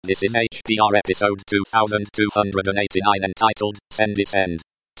This is HPR episode 2289 entitled Sendy Send.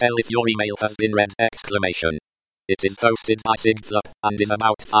 Tell if your email has been read! It is hosted by SigFlap and is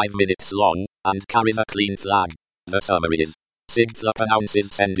about 5 minutes long and carries a clean flag. The summary is: SigFlap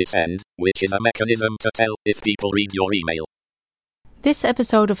announces Sendy Send, which is a mechanism to tell if people read your email. This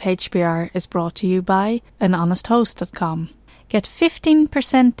episode of HPR is brought to you by anhonesthost.com. Get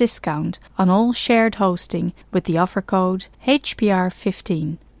 15% discount on all shared hosting with the offer code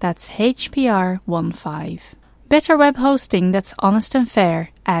HPR15. That's HPR15. Better web hosting that's honest and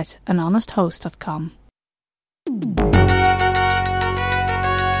fair at anhonesthost.com.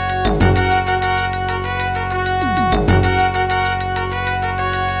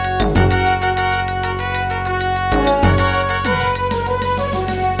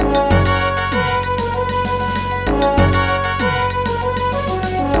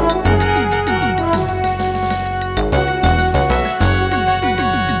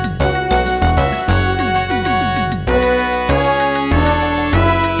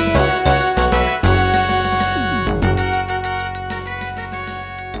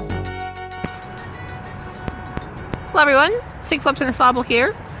 Hello everyone, SigFlips and Slobble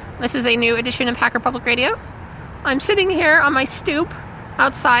here. This is a new edition of Hacker Public Radio. I'm sitting here on my stoop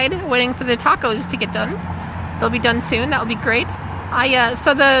outside waiting for the tacos to get done. They'll be done soon, that'll be great.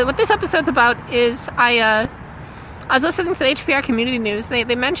 What this episode's about is I was listening to the HPR community news. They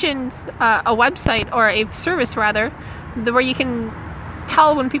mentioned a website, or a service rather, where you can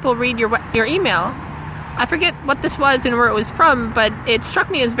tell when people read your email. I forget what this was and where it was from, but it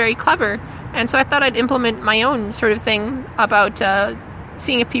struck me as very clever. And so I thought I'd implement my own sort of thing about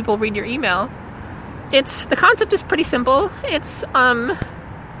seeing if people read your email. The concept is pretty simple. It's a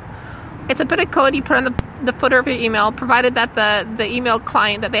bit of code you put on the footer of your email, provided that the email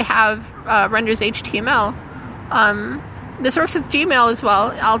client that they have renders HTML. This works with Gmail as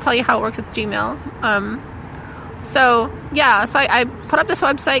well. I'll tell you how it works with Gmail. So I put up this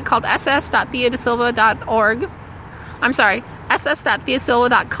website called ss.theodasilva.org. I'm sorry,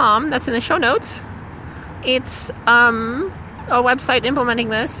 ss.theodasilva.com. That's in the show notes. It's a website implementing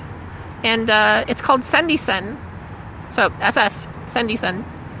this, and it's called Sendy Send. So SS, Sendy Send.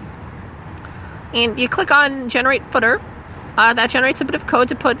 And you click on Generate Footer. That generates a bit of code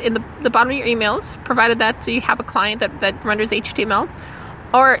to put in the bottom of your emails, provided that you have a client that renders HTML.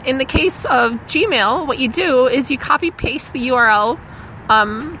 Or in the case of Gmail, what you do is you copy-paste the URL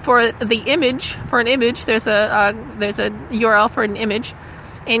for the image. For an image, there's a URL for an image,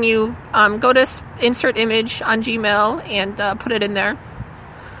 and you go to insert image on Gmail and put it in there,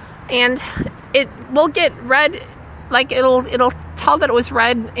 and it will get read. Like it'll tell that it was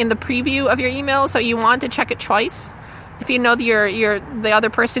read in the preview of your email, so you want to check it twice if you know that the other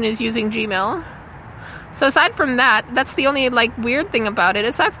person is using Gmail. So aside from that, that's the only weird thing about it.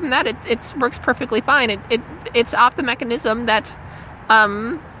 Aside from that, it works perfectly fine. It's off the mechanism that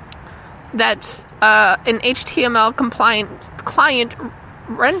an HTML compliant client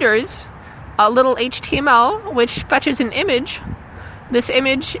renders a little HTML which fetches an image. This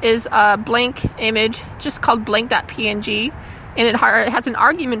image is a blank image, just called blank.png, and it has an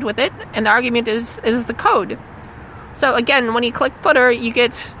argument with it, and the argument is the code. So again, when you click footer, you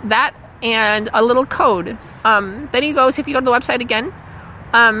get that and a little code. Then if you go to the website again,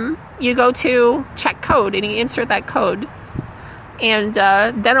 you go to check code, and you insert that code. And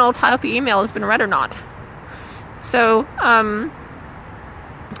then it'll tell if your email has been read or not. So I'm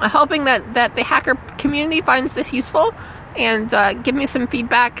hoping that the hacker community finds this useful and give me some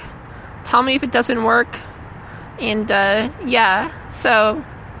feedback. Tell me if it doesn't work. And so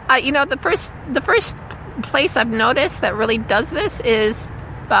the first place I've noticed that really does this is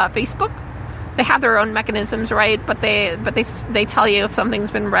Facebook. They have their own mechanisms, right? But they tell you if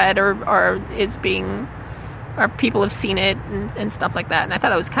something's been read or is being, or people have seen it and stuff like that. And I thought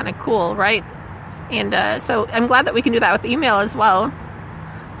that was kind of cool, right? And so I'm glad that we can do that with email as well.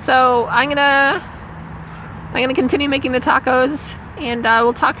 So I'm gonna continue making the tacos, and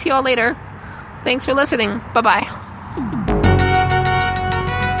we'll talk to you all later. Thanks for listening. Bye-bye.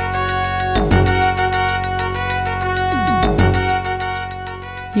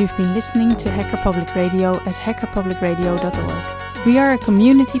 You've been listening to Hacker Public Radio at hackerpublicradio.org. We are a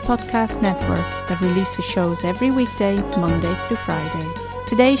community podcast network that releases shows every weekday, Monday through Friday.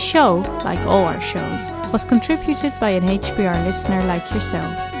 Today's show, like all our shows, was contributed by an HPR listener like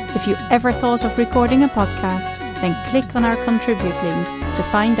yourself. If you ever thought of recording a podcast, then click on our contribute link to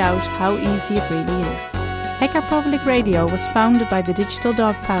find out how easy it really is. Hacker Public Radio was founded by the Digital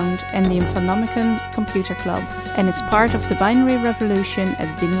Dog Pound and the Infonomicon Computer Club, and is part of the binary revolution at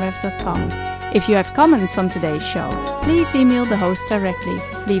binrev.com. If you have comments on today's show, please email the host directly,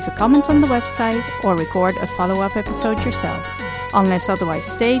 leave a comment on the website, or record a follow-up episode yourself. Unless otherwise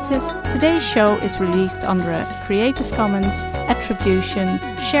stated, today's show is released under a Creative Commons Attribution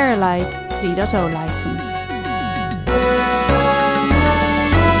Share Alike 3.0 license.